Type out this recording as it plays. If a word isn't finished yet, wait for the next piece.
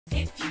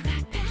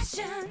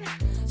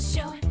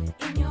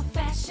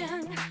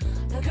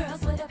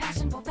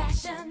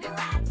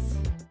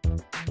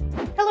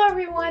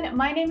everyone,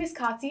 my name is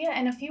Katya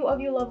and a few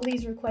of you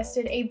lovelies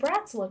requested a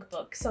Bratz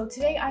lookbook, so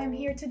today I am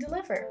here to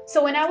deliver.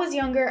 So when I was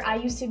younger, I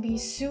used to be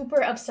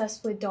super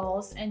obsessed with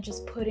dolls and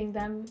just putting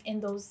them in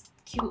those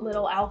cute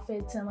little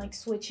outfits and like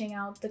switching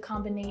out the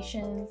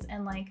combinations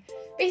and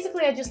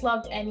basically I just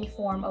loved any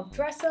form of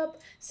dress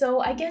up. So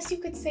I guess you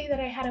could say that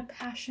I had a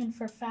passion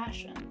for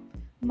fashion,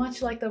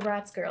 much like the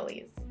Bratz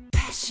girlies.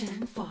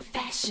 Passion for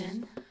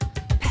fashion.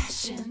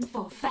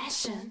 For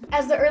fashion.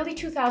 As the early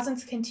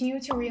 2000s continue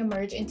to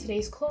re-emerge in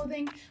today's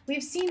clothing,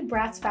 we've seen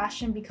Bratz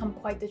fashion become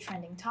quite the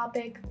trending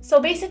topic. So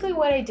basically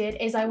what I did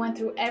is I went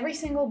through every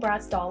single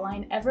Bratz doll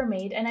line ever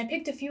made and I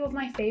picked a few of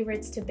my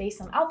favorites to base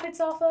some outfits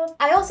off of.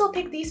 I also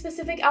picked these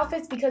specific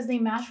outfits because they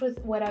match with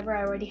whatever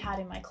I already had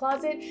in my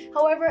closet.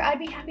 However, I'd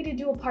be happy to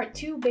do a part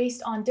 2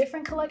 based on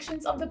different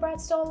collections of the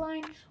Bratz doll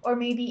line, or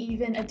maybe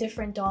even a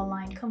different doll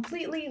line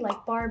completely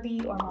like Barbie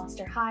or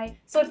Monster High.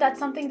 So if that's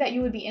something that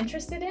you would be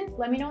interested in,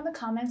 let me know in the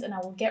comments and I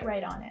will get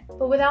right on it.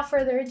 But without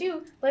further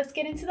ado, let's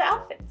get into the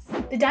outfits.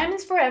 The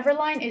Diamonds Forever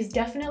line is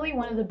definitely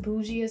one of the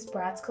bougiest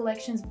Bratz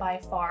collections by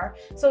far,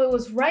 so it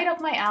was right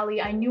up my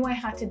alley. I knew I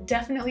had to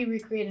definitely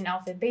recreate an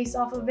outfit based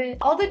off of it.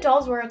 All the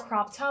dolls wear a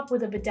crop top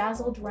with a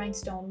bedazzled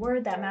rhinestone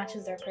word that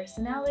matches their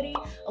personality,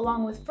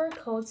 along with fur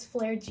coats,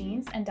 flared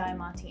jeans, and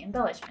diamante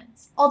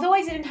embellishments. Although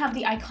I didn't have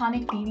the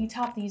iconic BB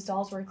top these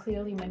dolls were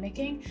clearly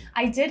mimicking,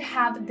 I did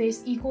have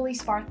this equally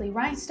sparkly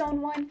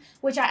rhinestone one,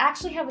 which I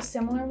actually have a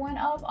similar one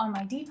of on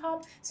my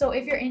Depop, so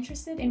if you're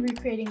interested in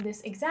recreating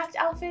this exact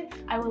outfit,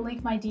 I will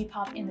link my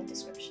Depop in the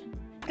description.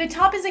 The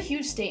top is a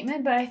huge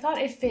statement, but I thought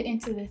it fit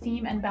into the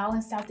theme and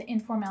balanced out the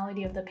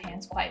informality of the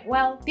pants quite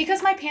well.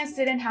 Because my pants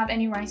didn't have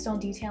any rhinestone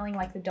detailing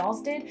like the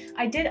dolls did,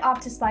 I did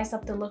opt to spice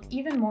up the look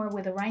even more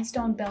with a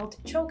rhinestone belt,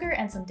 choker,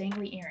 and some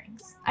dangly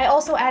earrings. I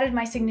also added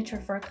my signature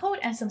fur coat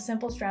and some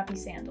simple strappy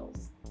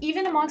sandals.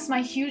 Even amongst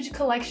my huge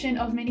collection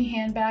of mini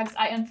handbags,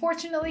 I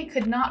unfortunately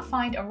could not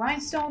find a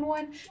rhinestone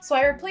one, so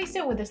I replaced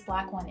it with this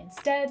black one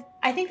instead.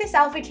 I think this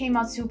outfit came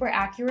out super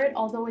accurate,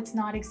 although it's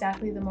not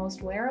exactly the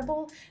most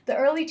wearable. The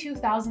early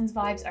 2000s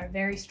vibes are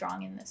very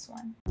strong in this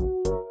one.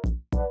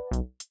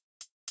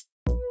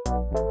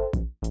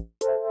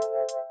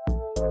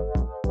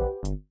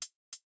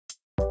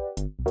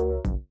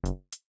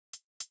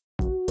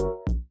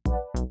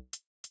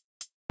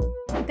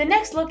 The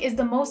next look is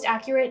the most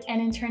accurate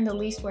and in turn the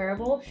least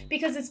wearable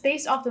because it's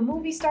based off the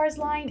movie STARZ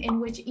line, in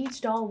which each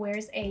doll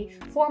wears a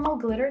formal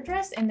glitter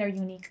dress in their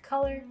unique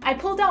color. I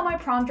pulled out my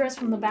prom dress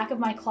from the back of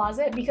my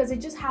closet because it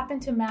just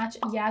happened to match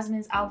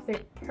Yasmin's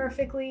outfit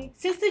perfectly.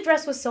 Since the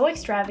dress was so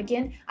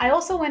extravagant, I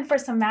also went for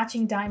some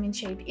matching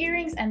diamond-shaped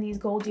earrings and these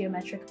gold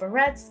geometric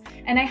barrettes,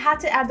 and I had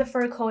to add the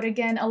fur coat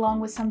again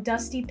along with some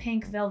dusty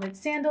pink velvet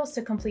sandals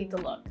to complete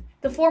the look.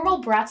 The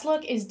formal Bratz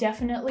look is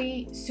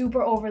definitely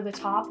super over the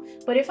top,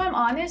 but if I'm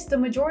honest, the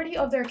majority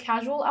of their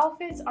casual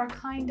outfits are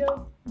kind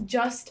of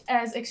just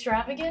as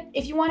extravagant.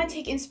 If you want to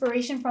take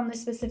inspiration from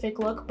this specific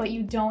look but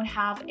you don't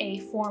have a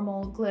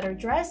formal glitter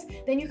dress,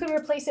 then you could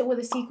replace it with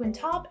a sequin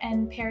top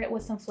and pair it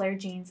with some flare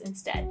jeans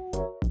instead.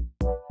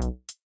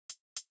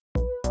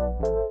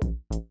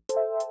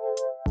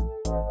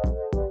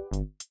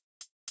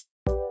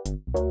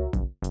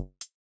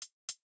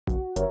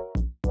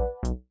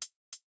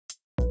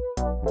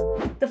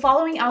 The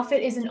following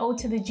outfit is an ode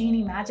to the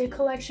GENIE Magic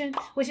collection,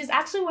 which is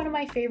actually one of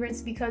my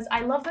favorites because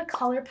I love the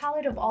color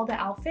palette of all the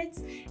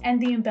outfits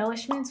and the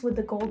embellishments with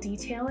the gold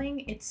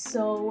detailing. It's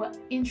so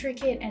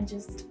intricate and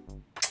just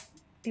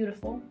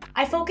beautiful.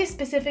 I focused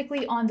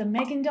specifically on the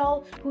Megan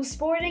doll, who's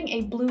sporting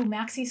a blue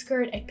maxi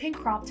skirt, a pink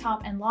crop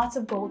top, and lots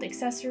of gold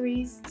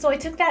accessories. So I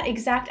took that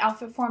exact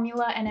outfit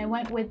formula and I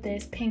went with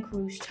this pink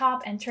rouge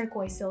top and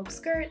turquoise silk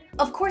skirt.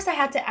 Of course, I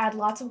had to add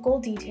lots of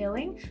gold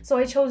detailing, so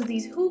I chose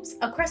these hoops,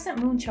 a crescent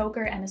moon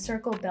choker, and a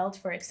circle belt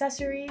for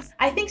accessories.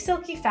 I think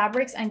silky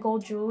fabrics and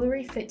gold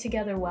jewelry fit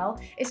together well,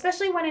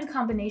 especially when in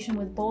combination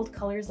with bold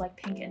colors like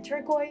pink and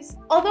turquoise.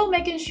 Although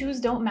Megan's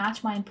shoes don't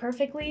match mine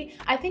perfectly,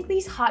 I think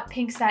these hot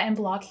pink satin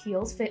block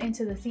heels fit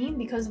into the theme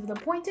because of the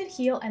pointed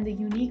heel and the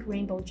unique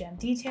rainbow gem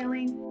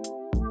detailing.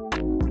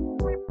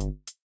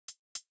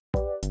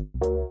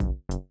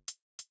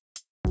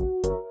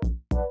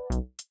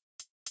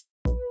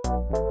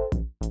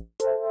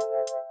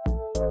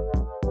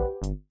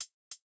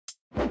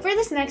 For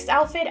this next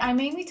outfit, I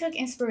mainly took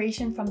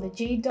inspiration from the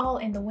Jade doll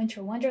in the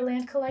Winter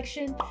Wonderland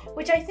collection,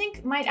 which I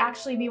think might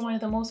actually be one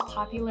of the most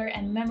popular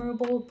and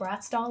memorable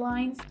Bratz doll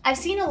lines. I've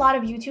seen a lot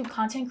of YouTube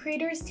content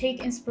creators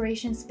take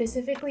inspiration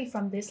specifically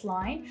from this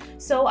line,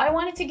 so I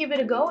wanted to give it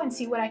a go and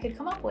see what I could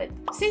come up with.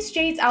 Since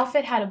Jade's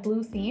outfit had a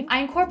blue theme,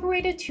 I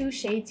incorporated 2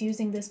 shades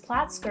using this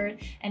plaid skirt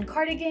and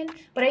cardigan,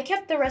 but I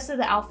kept the rest of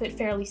the outfit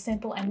fairly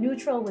simple and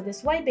neutral with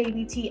this white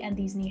baby tee and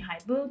these knee-high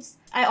boots.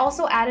 I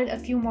also added a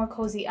few more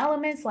cozy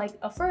elements like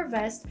a fur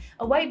vest,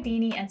 a white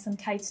beanie, and some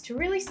tights to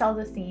really sell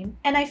the theme.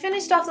 And I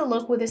finished off the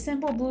look with a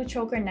simple blue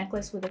choker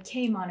necklace with a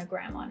K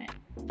monogram on it.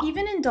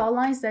 Even in doll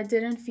lines that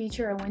didn't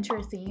feature a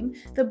winter theme,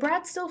 the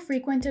Bratz still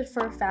frequented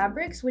fur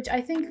fabrics, which I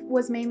think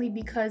was mainly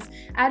because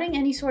adding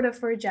any sort of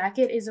fur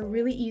jacket is a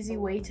really easy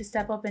way to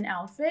step up an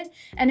outfit,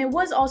 and it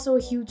was also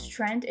a huge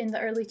trend in the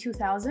early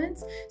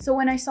 2000s, so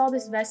when I saw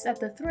this vest at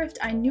the thrift,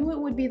 I knew it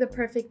would be the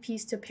perfect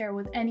piece to pair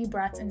with any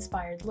Bratz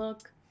inspired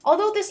look.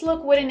 Although this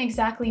look wouldn't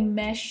exactly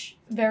mesh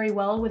very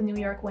well with New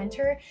York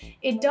winter,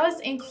 it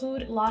does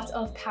include lots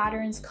of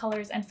patterns,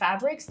 colors, and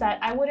fabrics that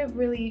I would have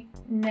really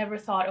never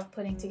thought of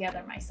putting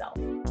together myself.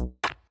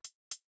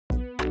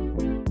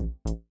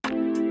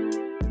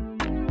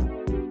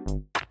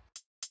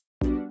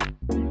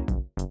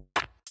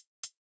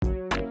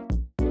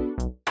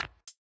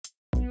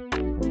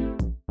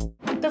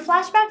 The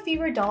Flashback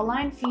Fever doll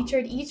line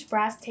featured each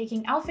Bratz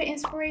taking outfit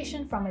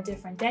inspiration from a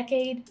different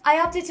decade. I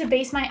opted to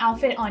base my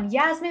outfit on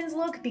Yasmin's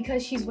look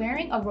because she's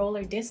wearing a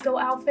roller disco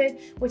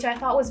outfit, which I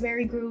thought was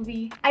very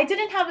groovy. I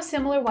didn't have a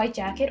similar white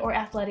jacket or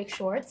athletic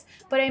shorts,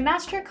 but I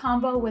matched her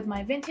combo with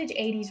my vintage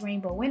 80s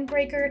rainbow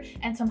windbreaker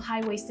and some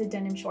high-waisted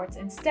denim shorts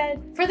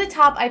instead. For the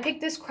top, I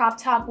picked this crop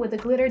top with a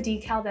glitter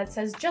decal that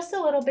says just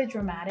a little bit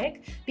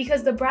dramatic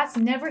because the Bratz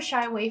never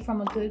shy away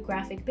from a good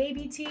graphic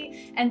baby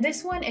tee, and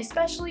this one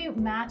especially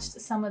matched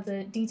some of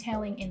the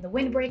detailing in the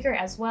windbreaker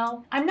as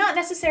well. I'm not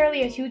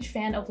necessarily a huge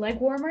fan of leg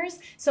warmers,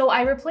 so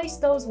I replaced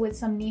those with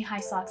some knee-high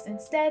socks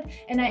instead,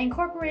 and I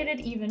incorporated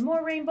even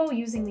more rainbow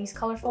using these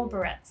colorful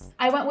barrettes.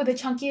 I went with the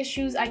chunkiest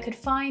shoes I could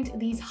find,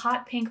 these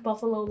hot pink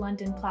Buffalo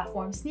London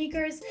platform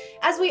sneakers.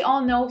 As we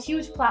all know,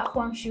 huge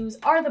platform shoes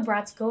are the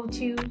Bratz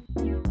go-to.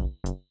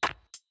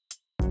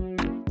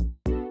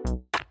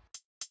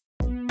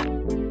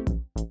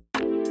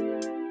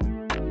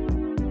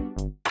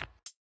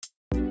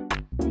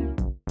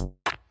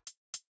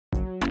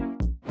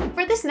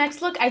 For this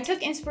next look, I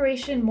took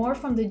inspiration more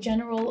from the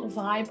general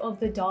vibe of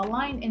the doll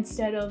line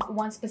instead of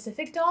one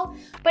specific doll,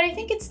 but I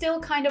think it's still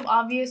kind of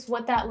obvious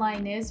what that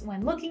line is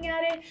when looking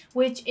at it,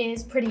 which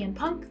is pretty and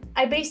punk.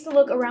 I based the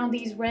look around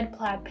these red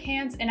plaid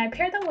pants and I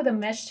paired them with a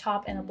mesh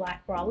top and a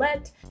black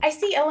bralette. I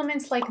see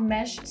elements like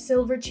mesh,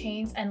 silver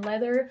chains, and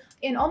leather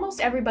in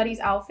almost everybody's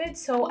outfit,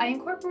 so I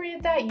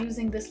incorporated that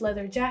using this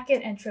leather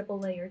jacket and triple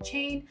layer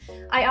chain.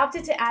 I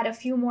opted to add a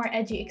few more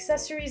edgy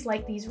accessories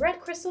like these red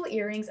crystal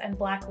earrings and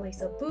black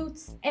lace-up boots.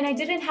 And I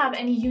didn't have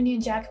any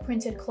Union Jack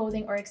printed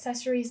clothing or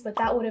accessories, but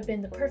that would have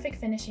been the perfect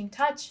finishing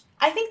touch.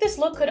 I think this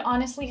look could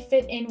honestly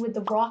fit in with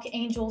the Rock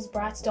ANGELZ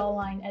Bratz doll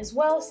line as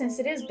well, since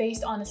it is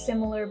based on a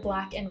similar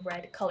black and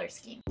red color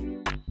scheme.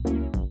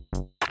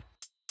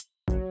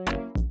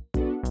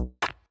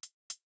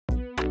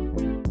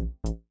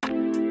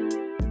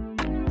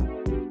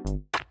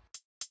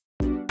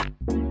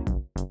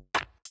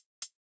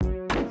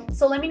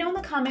 So let me know in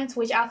the comments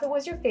which outfit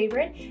was your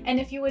favorite, and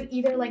if you would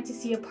either like to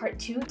see a part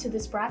 2 to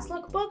this Bratz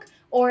lookbook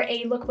or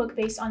a lookbook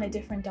based on a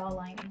different doll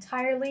line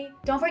entirely.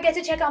 Don't forget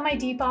to check out my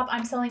Depop.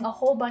 I'm selling a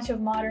whole bunch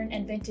of modern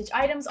and vintage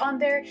items on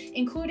there,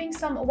 including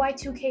some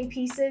Y2K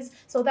pieces,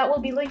 so that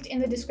will be linked in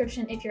the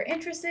description if you're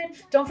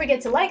interested. Don't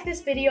forget to like this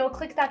video,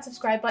 click that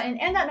subscribe button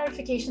and that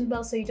notification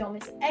bell so you don't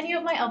miss any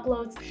of my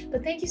uploads.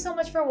 But thank you so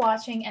much for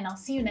watching, and I'll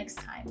see you next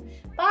time.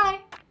 Bye!